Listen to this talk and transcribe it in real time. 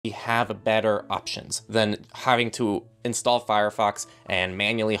have better options than having to install Firefox and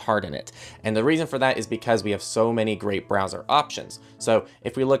manually harden it. And the reason for that is because we have so many great browser options. So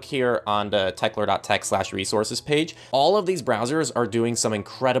if we look here on the techlore.tech/resources page, all of these browsers are doing some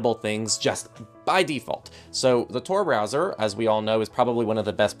incredible things just by default. So the Tor browser, as we all know, is probably one of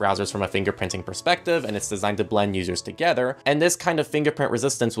the best browsers from a fingerprinting perspective, and it's designed to blend users together. And this kind of fingerprint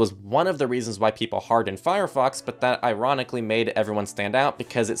resistance was one of the reasons why people hardened Firefox, but that ironically made everyone stand out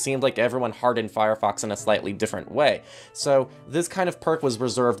because it seemed like everyone hardened Firefox in a slightly different way. So this kind of perk was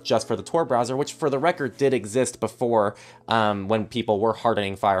reserved just for the Tor browser, which for the record did exist before when people were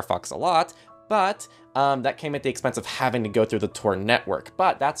hardening Firefox a lot, but that came at the expense of having to go through the Tor network.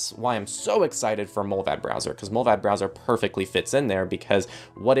 But that's why I'm so excited for Mulvad Browser, because Mulvad Browser perfectly fits in there, because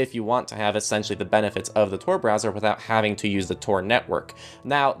what if you want to have essentially the benefits of the Tor browser without having to use the Tor network?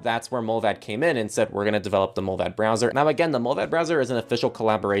 Now, that's where Mulvad came in and said, we're going to develop the Mulvad Browser. Now, again, the Mulvad Browser is an official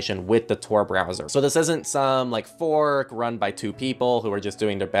collaboration with the Tor browser. So this isn't some like fork run by two people who are just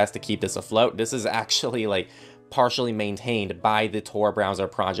doing their best to keep this afloat. This is actually like partially maintained by the Tor browser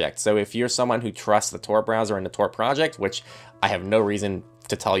project. So if you're someone who trusts the Tor browser and the Tor project, which I have no reason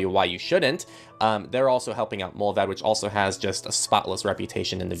to tell you why you shouldn't, they're also helping out Mulvad, which also has just a spotless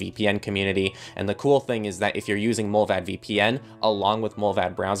reputation in the VPN community. And the cool thing is that if you're using Mulvad VPN along with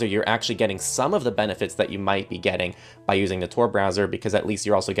Mulvad Browser, you're actually getting some of the benefits that you might be getting by using the Tor browser, because at least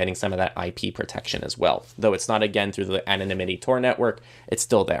you're also getting some of that IP protection as well. Though it's not, again, through the anonymity Tor network, it's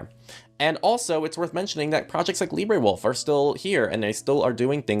still there. And also, it's worth mentioning that projects like Libre Wolf are still here, and they still are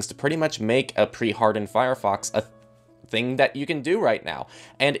doing things to pretty much make a pre-hardened Firefox a thing that you can do right now.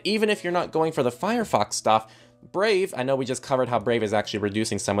 And even if you're not going for the Firefox stuff, Brave, I know we just covered how Brave is actually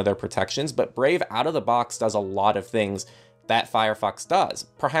reducing some of their protections, but Brave out of the box does a lot of things that Firefox does.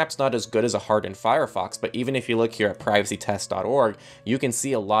 Perhaps not as good as a hardened Firefox, but even if you look here at privacytest.org, you can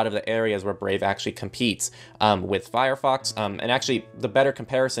see a lot of the areas where Brave actually competes with Firefox. And actually, the better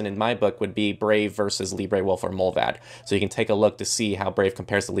comparison in my book would be Brave versus Libre Wolf or Mulvad. So you can take a look to see how Brave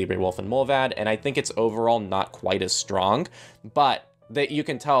compares to Libre Wolf and Mulvad, and I think it's overall not quite as strong, but that you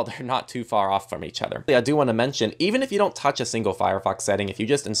can tell they're not too far off from each other. I do want to mention, even if you don't touch a single Firefox setting, if you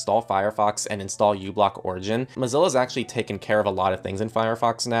just install Firefox and install uBlock Origin, Mozilla's actually taken care of a lot of things in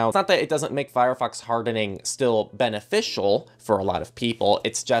Firefox now. It's not that it doesn't make Firefox hardening still beneficial for a lot of people,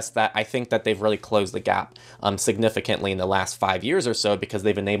 it's just that I think that they've really closed the gap significantly in the last 5 years or so, because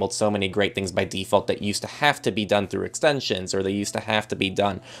they've enabled so many great things by default that used to have to be done through extensions, or they used to have to be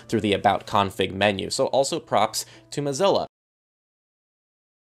done through the About config menu. So also props to Mozilla.